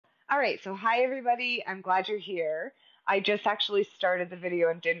All right, so hi everybody. I'm glad you're here. I just actually started the video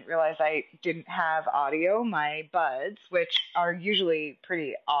and didn't realize I didn't have audio. My buds, which are usually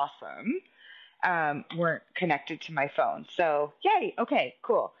pretty awesome, weren't connected to my phone. So, yay. Okay,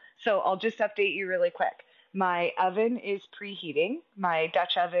 cool. So, I'll just update you really quick. My oven is preheating. My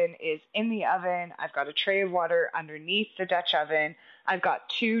Dutch oven is in the oven. I've got a tray of water underneath the Dutch oven. I've got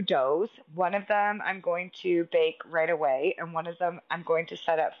two doughs. One of them I'm going to bake right away, and one of them I'm going to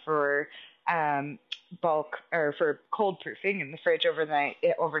set up for um, bulk or for cold proofing in the fridge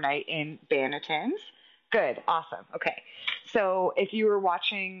overnight in Banneton's. Good, awesome. Okay. So if you were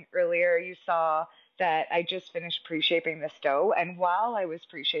watching earlier, you saw that I just finished pre-shaping this dough, and while I was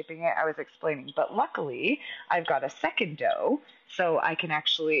pre-shaping it, I was explaining. But luckily, I've got a second dough, so I can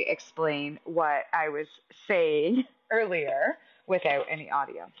actually explain what I was saying earlier without any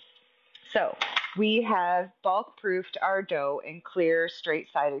audio. So we have bulk proofed our dough in clear,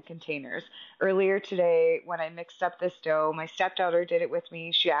 straight-sided containers. Earlier today, when I mixed up this dough, my stepdaughter did it with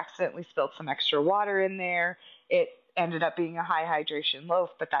me. She accidentally spilled some extra water in there. It ended up being a high hydration loaf,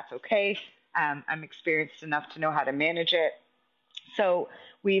 but that's okay. I'm experienced enough to know how to manage it. So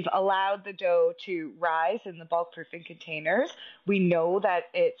we've allowed the dough to rise in the bulk proofing containers. We know that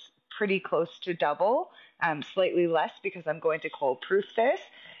it's pretty close to double, slightly less because I'm going to cold proof this.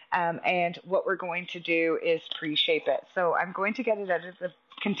 And what we're going to do is pre-shape it. So I'm going to get it out of the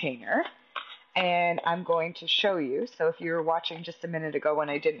container and I'm going to show you. So if you were watching just a minute ago when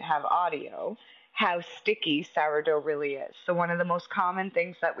I didn't have audio, how sticky sourdough really is. So one of the most common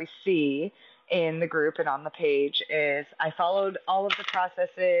things that we see in the group and on the page is I followed all of the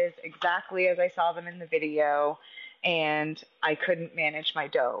processes exactly as I saw them in the video, and I couldn't manage my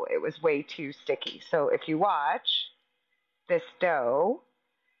dough. It was way too sticky. So if you watch, this dough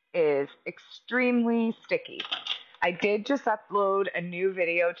is extremely sticky. I did just upload a new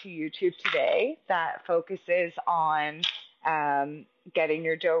video to YouTube today that focuses on getting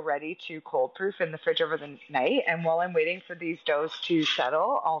your dough ready to cold proof in the fridge over the night. And while I'm waiting for these doughs to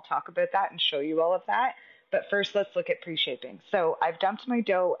settle, I'll talk about that and show you all of that. But first, let's look at pre-shaping. So I've dumped my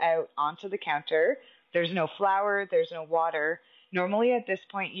dough out onto the counter. There's no flour, there's no water. Normally at this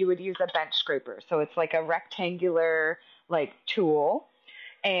point, you would use a bench scraper. So it's like a rectangular tool,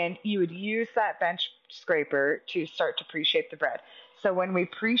 and you would use that bench scraper to start to pre-shape the bread. So when we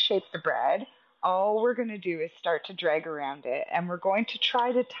pre-shape the bread, all we're going to do is start to drag around it, and we're going to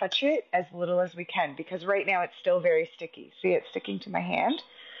try to touch it as little as we can because right now it's still very sticky. See, it's sticking to my hand.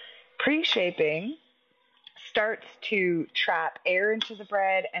 Pre-shaping starts to trap air into the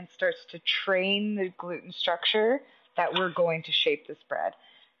bread and starts to train the gluten structure that we're going to shape this bread.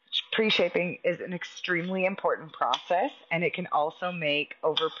 Pre-shaping is an extremely important process, and it can also make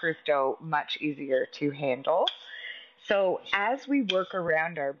overproof dough much easier to handle. So as we work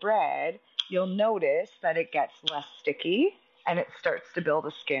around our bread, you'll notice that it gets less sticky and it starts to build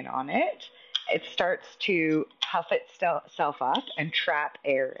a skin on it. It starts to puff itself up and trap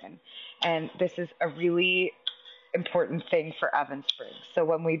air in. And this is a really important thing for oven springs. So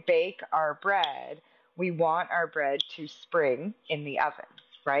when we bake our bread, we want our bread to spring in the oven,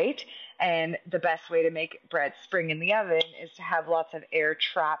 right? And the best way to make bread spring in the oven is to have lots of air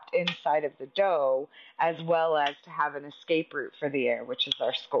trapped inside of the dough, as well as to have an escape route for the air, which is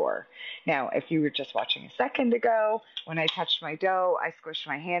our score. Now, if you were just watching a second ago, when I touched my dough, I squished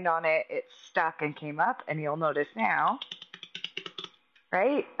my hand on it, it stuck and came up, and you'll notice now,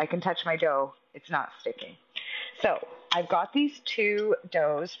 right? I can touch my dough, it's not sticking. So I've got these two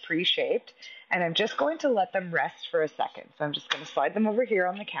doughs pre-shaped, and I'm just going to let them rest for a second. So I'm just going to slide them over here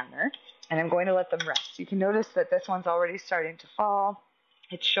on the counter, and I'm going to let them rest. You can notice that this one's already starting to fall.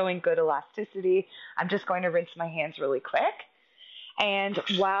 It's showing good elasticity. I'm just going to rinse my hands really quick. And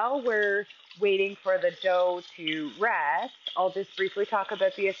while we're waiting for the dough to rest, I'll just briefly talk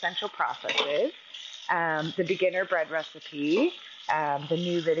about the essential processes, the beginner bread recipe, the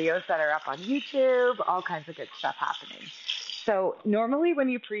new videos that are up on YouTube, all kinds of good stuff happening. So normally when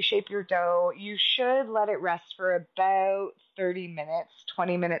you pre-shape your dough, you should let it rest for about 30 minutes,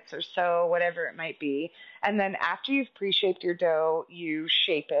 20 minutes or so, whatever it might be. And then after you've pre-shaped your dough, you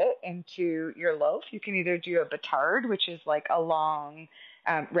shape it into your loaf. You can either do a batard, which is like a long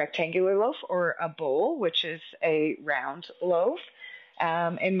rectangular loaf, or a bowl, which is a round loaf.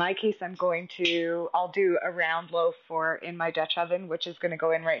 In my case, I'll do a round loaf in my Dutch oven, which is going to go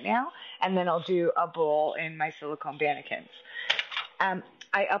in right now, and then I'll do a bowl in my silicone Bannekins.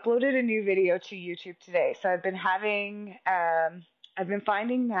 I uploaded a new video to YouTube today, so I've been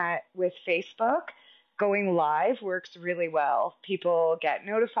finding that with Facebook, going live works really well. People get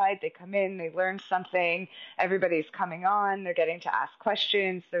notified, they come in, they learn something, everybody's coming on, they're getting to ask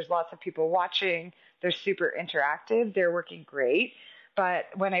questions, there's lots of people watching, they're super interactive, they're working great. But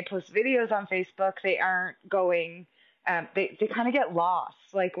when I post videos on Facebook, they aren't going, they kind of get lost.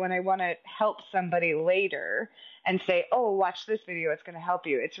 Like when I want to help somebody later and say, oh, watch this video, it's going to help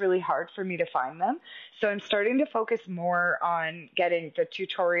you, it's really hard for me to find them. So I'm starting to focus more on getting the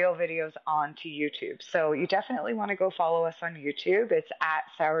tutorial videos onto YouTube. So you definitely want to go follow us on YouTube. It's at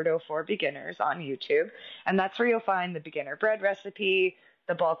Sourdough for Beginners on YouTube. And that's where you'll find the beginner bread recipe,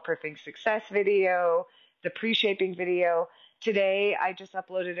 the bulk proofing success video, the pre-shaping video. Today, I just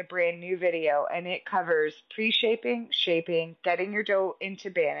uploaded a brand new video, and it covers pre-shaping, shaping, getting your dough into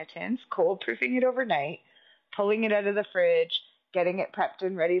bannetons, cold proofing it overnight, pulling it out of the fridge, getting it prepped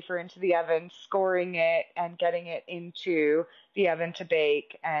and ready for into the oven, scoring it, and getting it into the oven to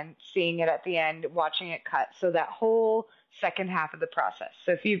bake, and seeing it at the end, watching it cut. So that whole second half of the process.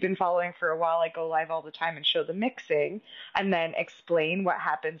 So if you've been following for a while, I go live all the time and show the mixing and then explain what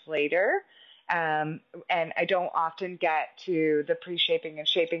happens later. And I don't often get to the pre-shaping and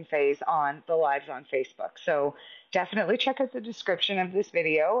shaping phase on the lives on Facebook. So definitely check out the description of this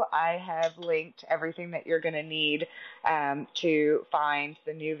video. I have linked everything that you're going to need to find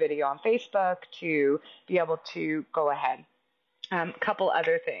the new video on Facebook to be able to go ahead. A couple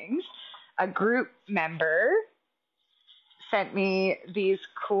other things. A group member sent me these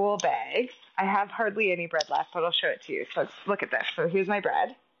cool bags. I have hardly any bread left, but I'll show it to you. So look at this. So here's my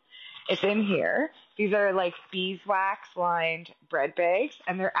bread. It's in here. These are like beeswax lined bread bags,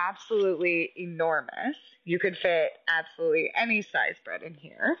 and they're absolutely enormous. You could fit absolutely any size bread in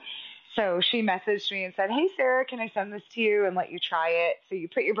here. So she messaged me and said, hey, Sarah, can I send this to you and let you try it? So you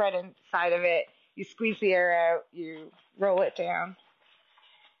put your bread inside of it, you squeeze the air out, you roll it down,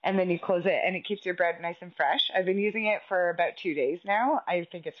 and then you close it, and it keeps your bread nice and fresh. I've been using it for about 2 days now. I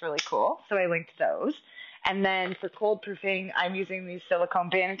think it's really cool, so I linked those. And then for cold proofing, I'm using these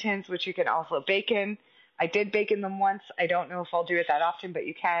silicone bannetons, which you can also bake in. I did bake in them once. I don't know if I'll do it that often, but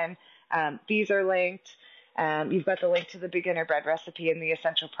you can. These are linked. You've got the link to the beginner bread recipe and the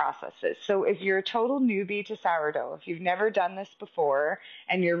essential processes. So if you're a total newbie to sourdough, if you've never done this before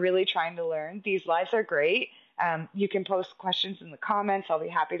and you're really trying to learn, these lives are great. You can post questions in the comments. I'll be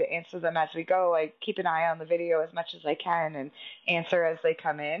happy to answer them as we go. I keep an eye on the video as much as I can and answer as they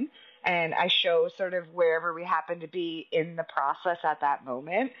come in. And I show sort of wherever we happen to be in the process at that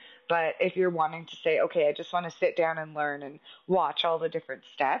moment. But if you're wanting to say, okay, I just want to sit down and learn and watch all the different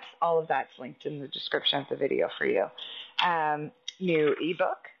steps, all of that's linked in the description of the video for you. New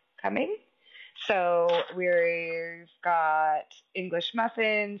ebook coming. So we've got English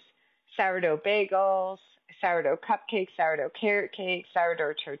muffins, sourdough bagels, sourdough cupcakes, sourdough carrot cake,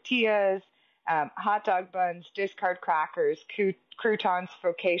 sourdough tortillas, hot dog buns, discard crackers, croutons,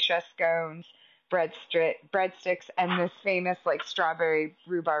 focaccia scones, breadsticks, and this famous like strawberry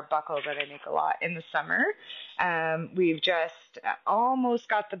rhubarb buckle that I make a lot in the summer. We've just almost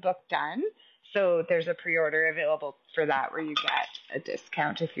got the book done, so there's a pre-order available for that where you get a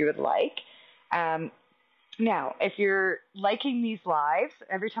discount if you would like. Now, if you're liking these lives,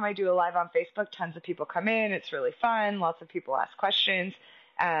 every time I do a live on Facebook, tons of people come in. It's really fun. Lots of people ask questions.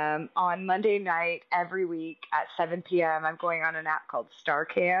 On Monday night every week at 7 p.m., I'm going on an app called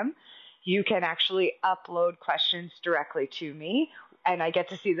StarCam. You can actually upload questions directly to me, and I get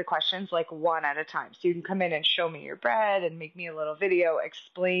to see the questions like one at a time. So you can come in and show me your bread and make me a little video,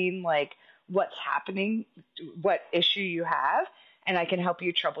 explain like what's happening, what issue you have, and I can help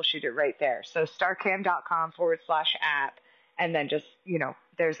you troubleshoot it right there. So starcam.com/app, and then just,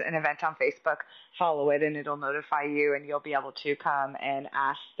 there's an event on Facebook, follow it, and it'll notify you, and you'll be able to come and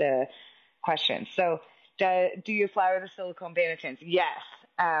ask the questions. So do you flour the silicone bannetons? Yes.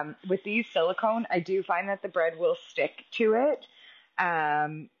 With these silicone, I do find that the bread will stick to it.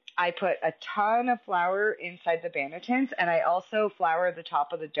 I put a ton of flour inside the bannetons, and I also flour the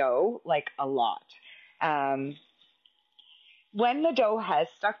top of the dough, like a lot. When the dough has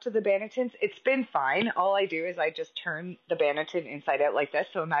stuck to the bannetons, it's been fine. All I do is I just turn the banneton inside out like this.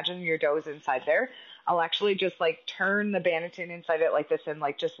 So imagine your dough is inside there. I'll actually just like turn the banneton inside out like this and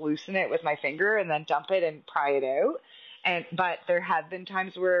like just loosen it with my finger and then dump it and pry it out. But there have been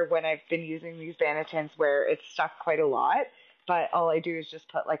times where when I've been using these bannetons where it's stuck quite a lot, but all I do is just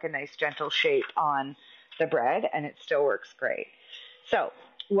put like a nice gentle shape on the bread and it still works great. So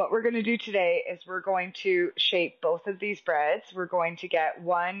what we're going to do today is we're going to shape both of these breads. We're going to get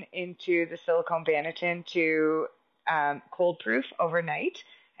one into the silicone banneton to cold proof overnight,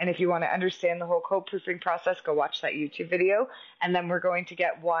 And if you want to understand the whole cold proofing process, go watch that YouTube video. And then we're going to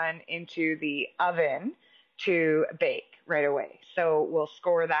get one into the oven to bake right away. So we'll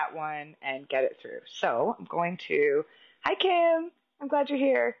score that one and get it through. So I'm going to, hi Kim, I'm glad you're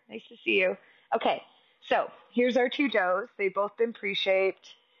here. Nice to see you. Okay, so here's our two doughs. They've both been pre-shaped,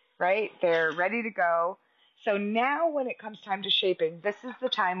 right? They're ready to go. So now when it comes time to shaping, this is the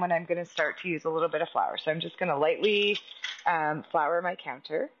time when I'm going to start to use a little bit of flour. So I'm just going to lightly flour my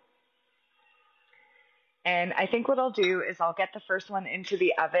counter. And I think what I'll do is I'll get the first one into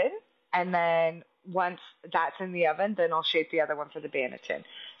the oven, and then once that's in the oven, then I'll shape the other one for the banneton.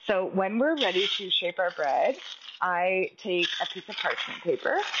 So when we're ready to shape our bread, I take a piece of parchment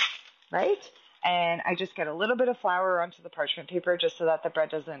paper, right? And I just get a little bit of flour onto the parchment paper just so that the bread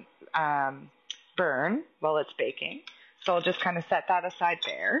doesn't burn while it's baking. So I'll just kind of set that aside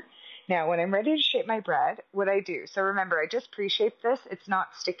there. Now, when I'm ready to shape my bread, what I do, so remember, I just pre-shaped this. It's not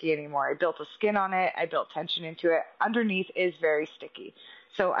sticky anymore. I built a skin on it. I built tension into it. Underneath is very sticky.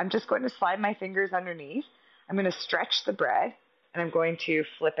 So I'm just going to slide my fingers underneath. I'm going to stretch the bread, and I'm going to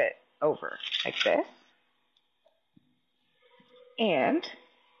flip it over like this. And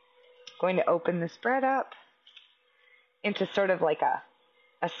I'm going to open this bread up into sort of like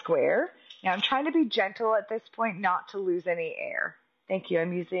a square. Now, I'm trying to be gentle at this point, not to lose any air. Thank you.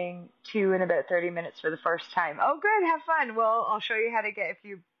 I'm using 2 in about 30 minutes for the first time. Oh, good. Have fun. Well, I'll show you how to get, if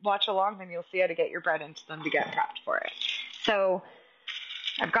you watch along, then you'll see how to get your bread into them to get prepped for it. So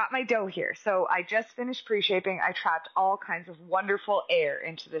I've got my dough here. So I just finished pre-shaping. I trapped all kinds of wonderful air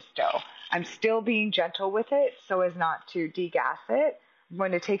into this dough. I'm still being gentle with it so as not to degas it. I'm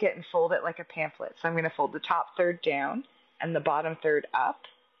going to take it and fold it like a pamphlet. So I'm going to fold the top third down and the bottom third up.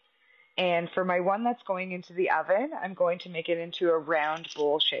 And for my one that's going into the oven, I'm going to make it into a round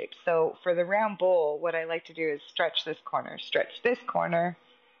bowl shape. So for the round bowl, what I like to do is stretch this corner, stretch this corner,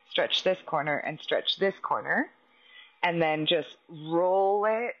 stretch this corner, and stretch this corner. And then just roll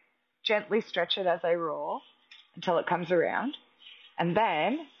it, gently stretch it as I roll until it comes around. And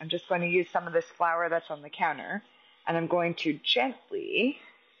then I'm just going to use some of this flour that's on the counter, and I'm going to gently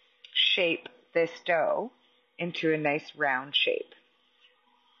shape this dough into a nice round shape.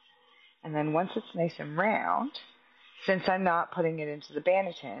 And then once it's nice and round, since I'm not putting it into the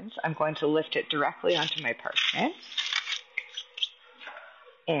bannetons, I'm going to lift it directly onto my parchment.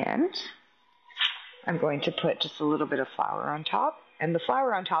 And I'm going to put just a little bit of flour on top. And the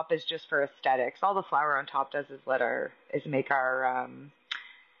flour on top is just for aesthetics. All the flour on top does is make our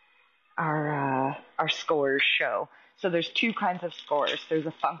scores show. So there's two kinds of scores. There's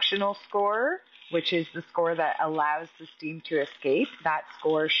a functional score, which is the score that allows the steam to escape. That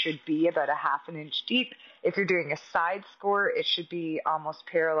score should be about a half an inch deep. If you're doing a side score, it should be almost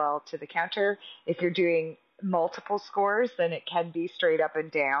parallel to the counter. If you're doing multiple scores, then it can be straight up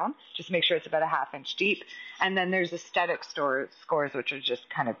and down. Just make sure it's about a half inch deep. And then there's aesthetic scores, which are just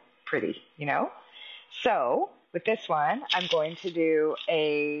kind of pretty, you know? So with this one, I'm going to do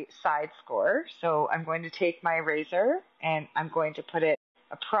a side score. So I'm going to take my razor and I'm going to put it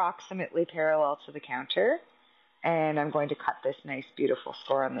approximately parallel to the counter. And I'm going to cut this nice, beautiful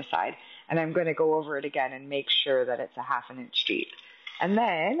score on the side. And I'm going to go over it again and make sure that it's a half an inch deep. And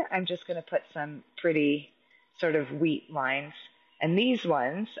then I'm just going to put some pretty sort of wheat lines. And these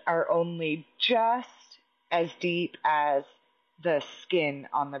ones are only just as deep as the skin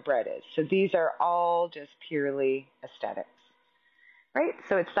on the bread is. So these are all just purely aesthetics, right?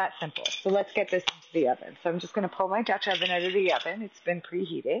 So it's that simple. So let's get this into the oven. So I'm just going to pull my Dutch oven out of the oven. It's been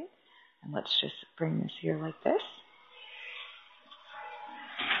preheating. And let's just bring this here like this.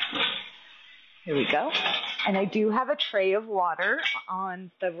 Here we go. And I do have a tray of water on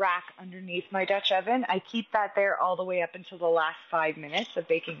the rack underneath my Dutch oven. I keep that there all the way up until the last 5 minutes of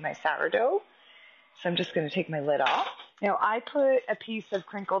baking my sourdough. So I'm just going to take my lid off. Now, I put a piece of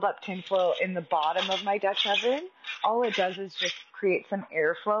crinkled up tinfoil in the bottom of my Dutch oven. All it does is just create some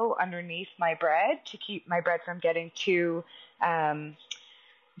airflow underneath my bread to keep my bread from getting too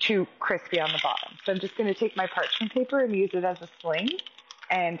crispy on the bottom. So I'm just going to take my parchment paper and use it as a sling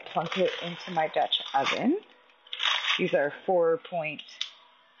and plunk it into my Dutch oven. These are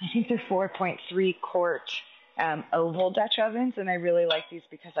 4.3 quart oval Dutch ovens, and I really like these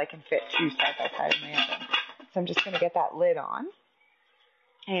because I can fit two side by side in my oven. So I'm just going to get that lid on,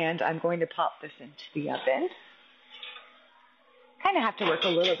 and I'm going to pop this into the oven. Kind of have to work a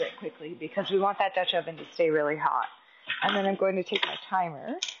little bit quickly because we want that Dutch oven to stay really hot. And then I'm going to take my timer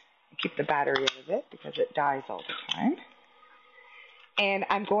and keep the battery out of it because it dies all the time. And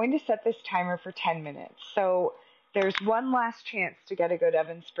I'm going to set this timer for 10 minutes. So There's one last chance to get a good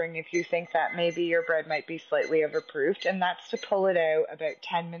oven spring if you think that maybe your bread might be slightly overproofed, and that's to pull it out about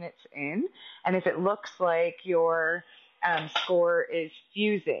 10 minutes in. And if it looks like your score is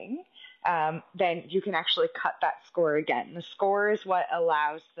fusing, then you can actually cut that score again. The score is what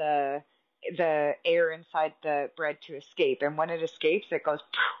allows the air inside the bread to escape, and when it escapes, it goes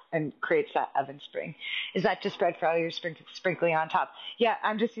and creates that oven spring. Is that just bread flour you're sprinkling on top? Yeah,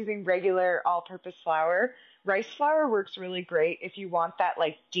 I'm just using regular all-purpose flour. Rice flour works really great if you want that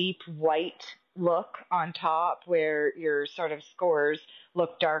like deep white look on top where your sort of scores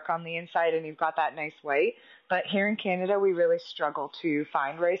look dark on the inside and you've got that nice white. But here in Canada, we really struggle to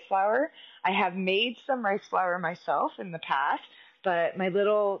find rice flour. I have made some rice flour myself in the past, but my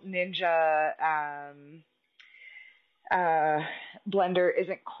little Ninja blender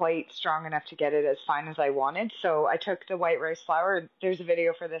isn't quite strong enough to get it as fine as I wanted. So I took the white rice flour. There's a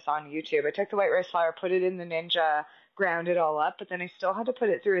video for this on YouTube. I took the white rice flour, put it in the Ninja, ground it all up, but then I still had to put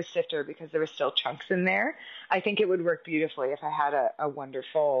it through a sifter because there were still chunks in there. I think it would work beautifully if I had a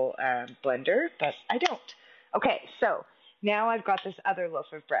wonderful blender, but I don't. Okay, so now I've got this other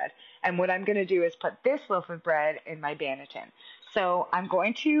loaf of bread, and what I'm going to do is put this loaf of bread in my banneton. So I'm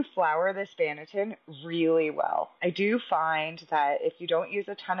going to flour this banneton really well. I do find that if you don't use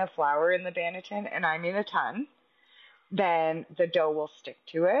a ton of flour in the banneton, and I mean a ton, then the dough will stick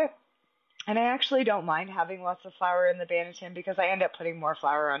to it. And I actually don't mind having lots of flour in the banneton because I end up putting more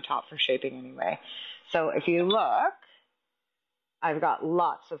flour on top for shaping anyway. So if you look, I've got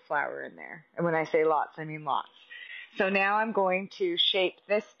lots of flour in there. And when I say lots, I mean lots. So now I'm going to shape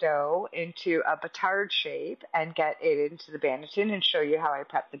this dough into a batard shape and get it into the banneton and show you how I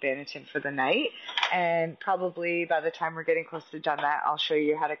prep the banneton for the night. And probably by the time we're getting close to done that, I'll show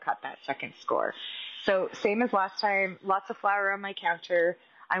you how to cut that second score. So same as last time, lots of flour on my counter.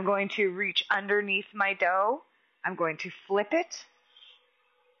 I'm going to reach underneath my dough. I'm going to flip it.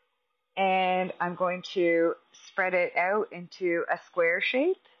 And I'm going to spread it out into a square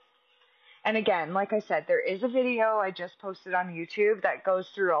shape. And again, like I said, there is a video I just posted on YouTube that goes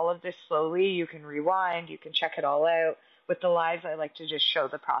through all of this slowly. You can rewind, you can check it all out. With the lives, I like to just show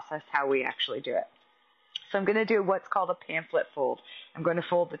the process, how we actually do it. So I'm going to do what's called a pamphlet fold. I'm going to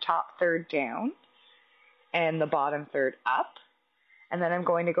fold the top third down and the bottom third up. And then I'm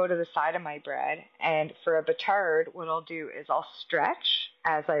going to go to the side of my bread. And for a batard, what I'll do is I'll stretch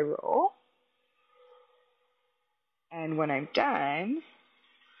as I roll. And when I'm done,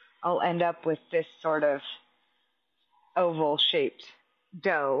 I'll end up with this sort of oval-shaped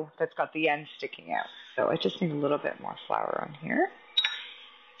dough that's got the ends sticking out. So I just need a little bit more flour on here.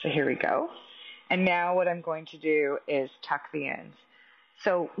 So here we go. And now what I'm going to do is tuck the ends.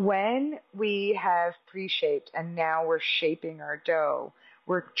 So when we have pre-shaped and now we're shaping our dough,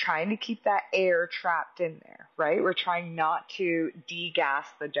 we're trying to keep that air trapped in there, right? We're trying not to degas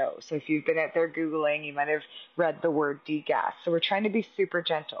the dough. So if you've been out there Googling, you might have read the word degas. So we're trying to be super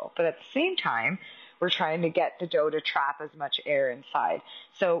gentle, but at the same time, we're trying to get the dough to trap as much air inside.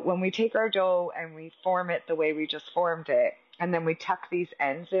 So when we take our dough and we form it the way we just formed it, and then we tuck these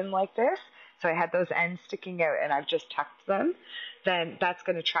ends in like this, so I had those ends sticking out and I've just tucked them, then that's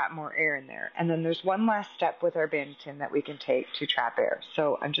going to trap more air in there. And then there's one last step with our banneton that we can take to trap air.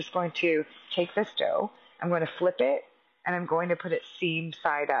 So I'm just going to take this dough, I'm going to flip it, and I'm going to put it seam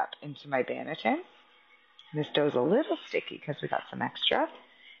side up into my banneton. This dough's a little sticky because we got some extra.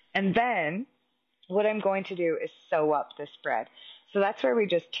 And then what I'm going to do is sew up this bread. So that's where we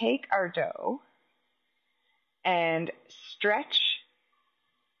just take our dough and stretch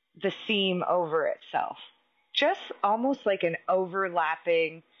the seam over itself. Just almost like an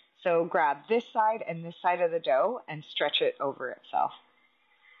overlapping, so grab this side and this side of the dough and stretch it over itself.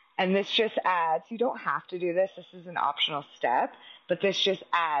 And this just adds, you don't have to do this is an optional step, but this just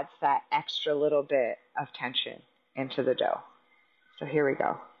adds that extra little bit of tension into the dough. So here we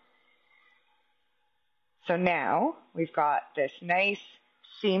go. So now we've got this nice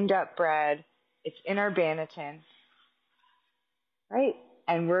seamed up bread. It's in our banneton, right?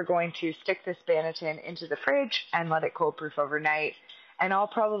 And we're going to stick this banneton into the fridge and let it cold proof overnight. And I'll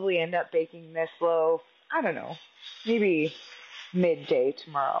probably end up baking this loaf, I don't know, maybe midday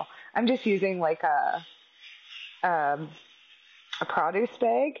tomorrow. I'm just using like a produce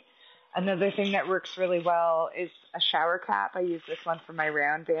bag. Another thing that works really well is a shower cap. I use this one for my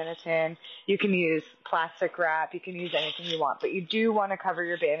round banneton. You can use plastic wrap. You can use anything you want. But you do want to cover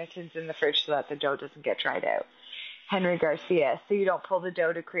your bannetons in the fridge so that the dough doesn't get dried out. Henry Garcia, so you don't pull the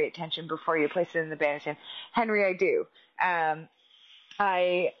dough to create tension before you place it in the banneton. Henry, I do.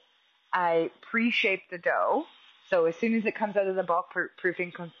 I pre-shape the dough. So as soon as it comes out of the bulk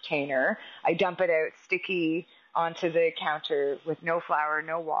proofing container, I dump it out sticky onto the counter with no flour,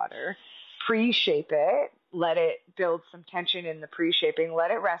 no water, pre-shape it, let it build some tension in the pre-shaping,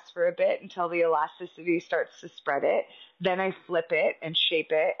 let it rest for a bit until the elasticity starts to spread it. Then I flip it and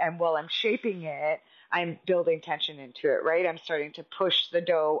shape it. And while I'm shaping it, I'm building tension into it, right? I'm starting to push the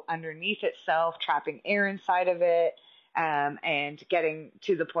dough underneath itself, trapping air inside of it, and getting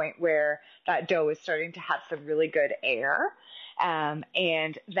to the point where that dough is starting to have some really good air.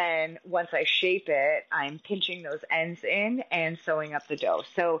 And then once I shape it, I'm pinching those ends in and sewing up the dough.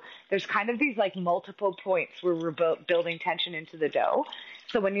 So there's kind of these like multiple points where we're building tension into the dough.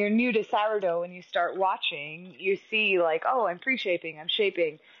 So when you're new to sourdough and you start watching, you see like, oh, I'm pre-shaping, I'm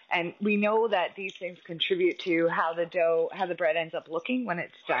shaping. And we know that these things contribute to how the bread ends up looking when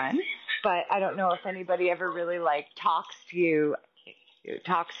it's done. But I don't know if anybody ever really like talks to you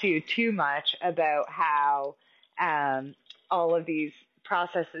too much about how, all of these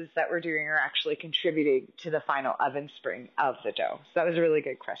processes that we're doing are actually contributing to the final oven spring of the dough. So that was a really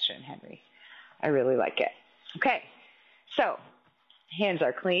good question, Henry. I really like it. Okay, so hands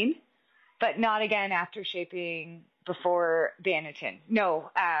are clean, but not again after shaping before banneton. No,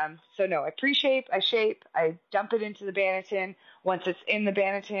 I pre-shape, I shape, I dump it into the banneton. Once it's in the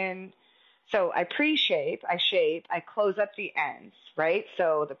banneton, so I pre-shape, I shape, I close up the ends, right?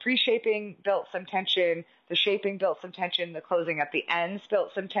 So the pre-shaping built some tension, the shaping built some tension, the closing up the ends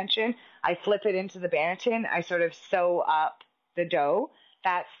built some tension. I flip it into the banneton, I sort of sew up the dough.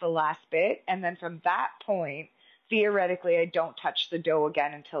 That's the last bit. And then from that point, theoretically, I don't touch the dough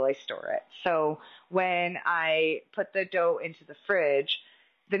again until I store it. So when I put the dough into the fridge,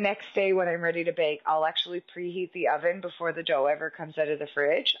 the next day when I'm ready to bake, I'll actually preheat the oven before the dough ever comes out of the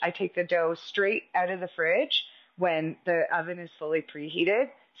fridge. I take the dough straight out of the fridge when the oven is fully preheated,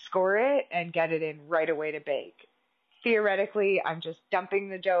 score it, and get it in right away to bake. Theoretically, I'm just dumping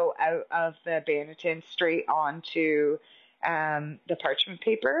the dough out of the banneton straight onto the parchment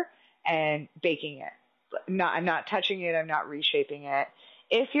paper and baking it. I'm not touching it. I'm not reshaping it.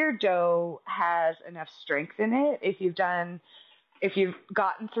 If your dough has enough strength in it, if you've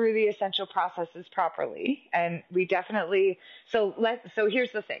gotten through the essential processes properly, and we definitely, so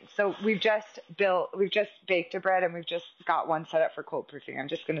here's the thing. So we've just baked a bread and we've just got one set up for cold proofing. I'm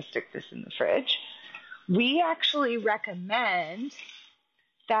just going to stick this in the fridge. We actually recommend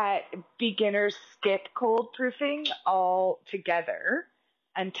that beginners skip cold proofing altogether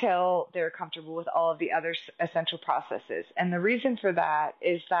until they're comfortable with all of the other essential processes. And the reason for that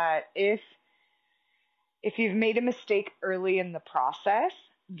is that if you've made a mistake early in the process,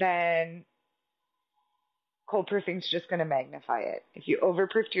 then cold proofing is just going to magnify it. If you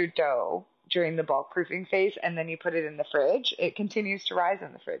overproofed your dough during the bulk proofing phase and then you put it in the fridge, it continues to rise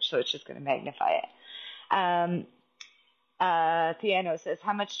in the fridge, so it's just going to magnify it. Piano says,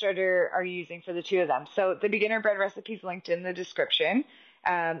 how much starter are you using for the two of them? So the beginner bread recipe is linked in the description.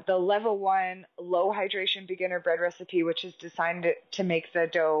 The level 1 low hydration beginner bread recipe, which is designed to make the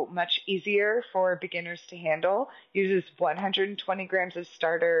dough much easier for beginners to handle, uses 120 grams of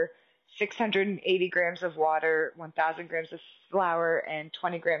starter, 680 grams of water, 1,000 grams of flour, and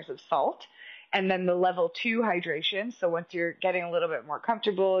 20 grams of salt. And then the level 2 hydration, so once you're getting a little bit more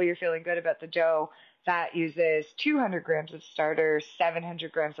comfortable, you're feeling good about the dough, that uses 200 grams of starter,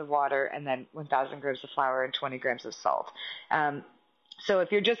 700 grams of water, and then 1,000 grams of flour and 20 grams of salt. So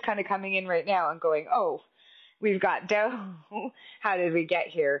if you're just kind of coming in right now and going, oh, we've got dough, how did we get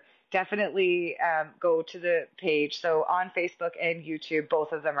here? Definitely go to the page. So on Facebook and YouTube,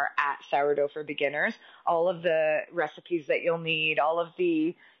 both of them are at Sourdough for Beginners. All of the recipes that you'll need, all of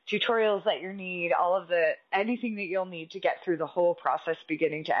the tutorials that you need, anything that you'll need to get through the whole process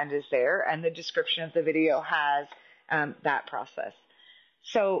beginning to end is there. And the description of the video has that process.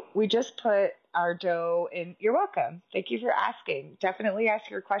 So we just put our dough in. You're welcome. Thank you for asking. Definitely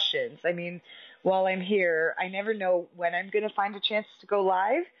ask your questions. I mean, while I'm here, I never know when I'm going to find a chance to go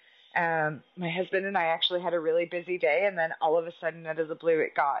live. My husband and I actually had a really busy day, and then all of a sudden, out of the blue,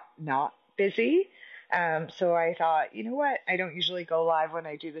 it got not busy. So I thought, you know what? I don't usually go live when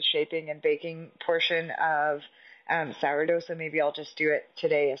I do the shaping and baking portion of sourdough, so maybe I'll just do it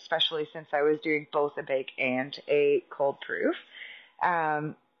today, especially since I was doing both a bake and a cold proof.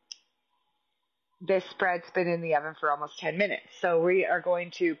 This bread's been in the oven for almost 10 minutes. So we are going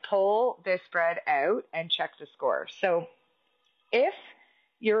to pull this bread out and check the score. So if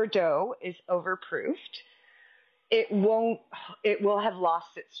your dough is overproofed, it will have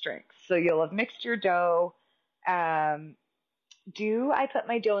lost its strength. So you'll have mixed your dough. Do I put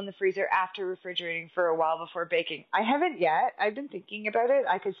my dough in the freezer after refrigerating for a while before baking? I haven't yet. I've been thinking about it.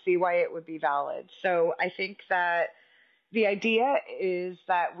 I could see why it would be valid. So I think that The idea is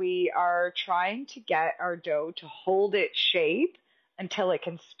that we are trying to get our dough to hold its shape until it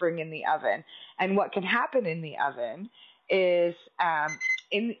can spring in the oven. And what can happen in the oven is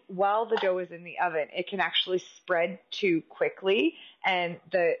while the dough is in the oven, it can actually spread too quickly, and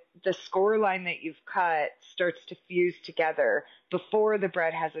the score line that you've cut starts to fuse together before the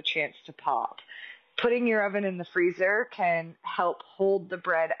bread has a chance to pop. Putting your oven in the freezer can help hold the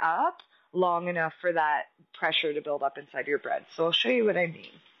bread up long enough for that pressure to build up inside your bread. So I'll show you what I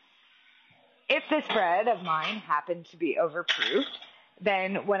mean. If this bread of mine happened to be overproofed,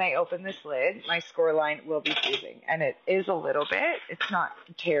 then when I open this lid, my score line will be fusing. And it is a little bit. It's not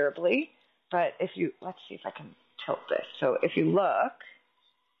terribly. But let's see if I can tilt this. So if you look,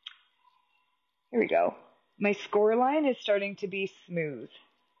 here we go. My score line is starting to be smooth,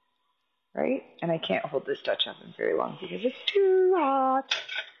 right? And I can't hold this Dutch oven very long because it's too hot.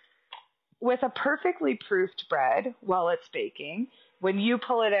 With a perfectly proofed bread while it's baking, when you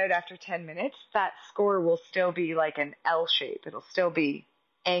pull it out after 10 minutes, that score will still be like an L shape. It'll still be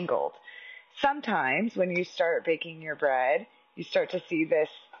angled. Sometimes when you start baking your bread, you start to see this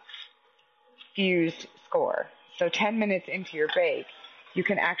fused score. So 10 minutes into your bake, you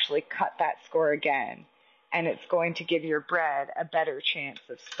can actually cut that score again, and it's going to give your bread a better chance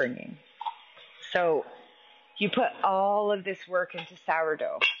of springing. So you put all of this work into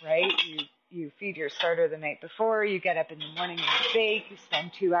sourdough, right? You feed your starter the night before, you get up in the morning and you bake, you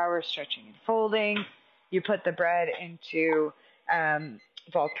spend 2 hours stretching and folding, you put the bread into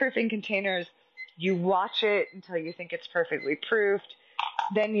bulk proofing containers, you watch it until you think it's perfectly proofed,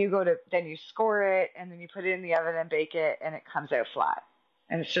 then you score it, and then you put it in the oven and bake it, and it comes out flat.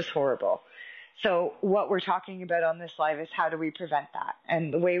 And it's just horrible. So what we're talking about on this live is how do we prevent that?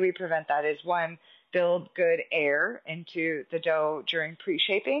 And the way we prevent that is, one, build good air into the dough during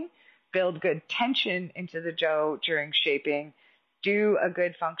pre-shaping, build good tension into the dough during shaping, do a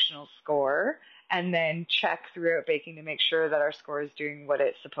good functional score, and then check throughout baking to make sure that our score is doing what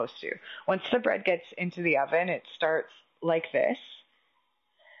it's supposed to. Once the bread gets into the oven, it starts like this.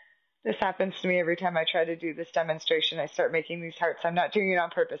 This happens to me every time I try to do this demonstration. I start making these hearts. I'm not doing it on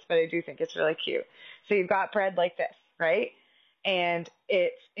purpose, but I do think it's really cute. So you've got bread like this, right? And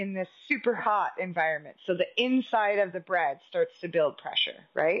it's in this super hot environment. So the inside of the bread starts to build pressure,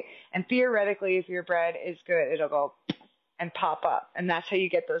 right? And theoretically, if your bread is good, it'll go and pop up. And that's how you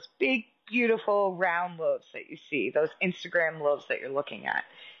get those big, beautiful round loaves that you see, those Instagram loaves that you're looking at.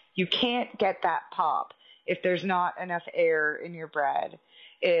 You can't get that pop if there's not enough air in your bread.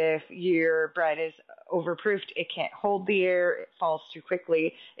 If your bread is overproofed, it can't hold the air, it falls too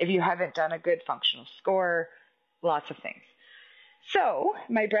quickly. If you haven't done a good functional score, lots of things. So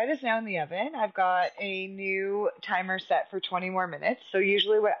my bread is now in the oven. I've got a new timer set for 20 more minutes. So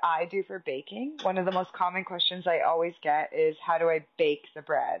usually what I do for baking, one of the most common questions I always get is, how do I bake the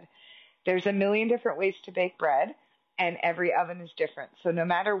bread? There's a million different ways to bake bread, and every oven is different. So no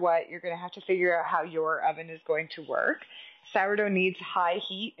matter what, you're going to have to figure out how your oven is going to work. Sourdough needs high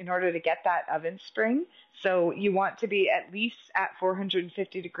heat in order to get that oven spring. So you want to be at least at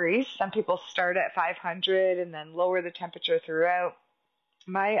 450 degrees. Some people start at 500 and then lower the temperature throughout.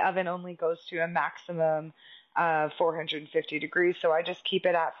 My oven only goes to a maximum of 450 degrees, so I just keep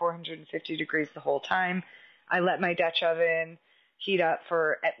it at 450 degrees the whole time. I let my Dutch oven heat up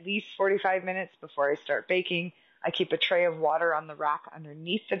for at least 45 minutes before I start baking. I keep a tray of water on the rack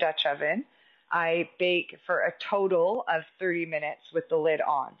underneath the Dutch oven. I bake for a total of 30 minutes with the lid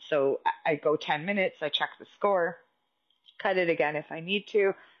on. So I go 10 minutes, I check the score, cut it again if I need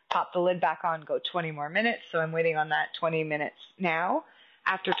to, pop the lid back on, go 20 more minutes. So I'm waiting on that 20 minutes now.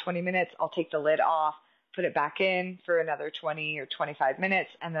 After 20 minutes, I'll take the lid off, put it back in for another 20 or 25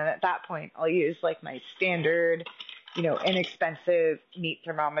 minutes. And then at that point, I'll use like my standard, inexpensive meat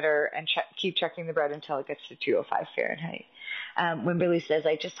thermometer and keep checking the bread until it gets to 205 Fahrenheit. When Billy says,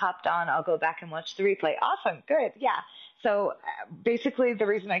 I just hopped on, I'll go back and watch the replay. Awesome. Good. Yeah. So basically the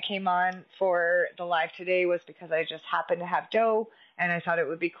reason I came on for the live today was because I just happened to have dough, and I thought it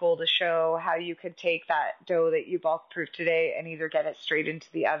would be cool to show how you could take that dough that you bulk proof today and either get it straight into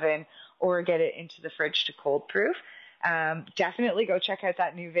the oven or get it into the fridge to cold proof. Definitely go check out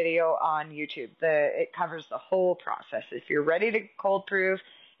that new video on YouTube. It covers the whole process. If you're ready to cold proof,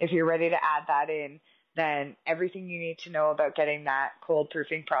 if you're ready to add that in, then everything you need to know about getting that cold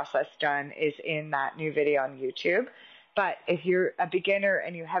proofing process done is in that new video on YouTube. But if you're a beginner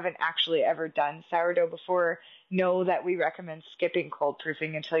and you haven't actually ever done sourdough before, know that we recommend skipping cold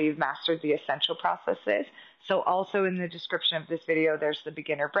proofing until you've mastered the essential processes. So also in the description of this video, there's the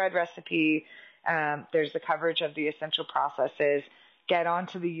beginner bread recipe. There's the coverage of the essential processes. get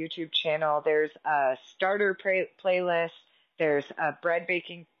onto the YouTube channel. There's a starter playlist, there's a bread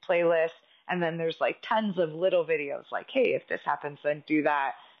baking playlist, and then there's like tons of little videos like, hey, if this happens, then do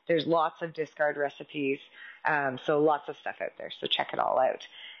that. There's lots of discard recipes, so lots of stuff out there. So check it all out.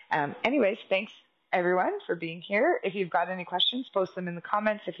 Anyways, thanks everyone for being here. If you've got any questions, post them in the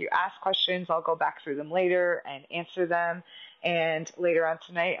comments. If you ask questions, I'll go back through them later and answer them. And later on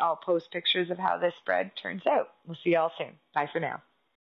tonight, I'll post pictures of how this bread turns out. We'll see y'all soon. Bye for now.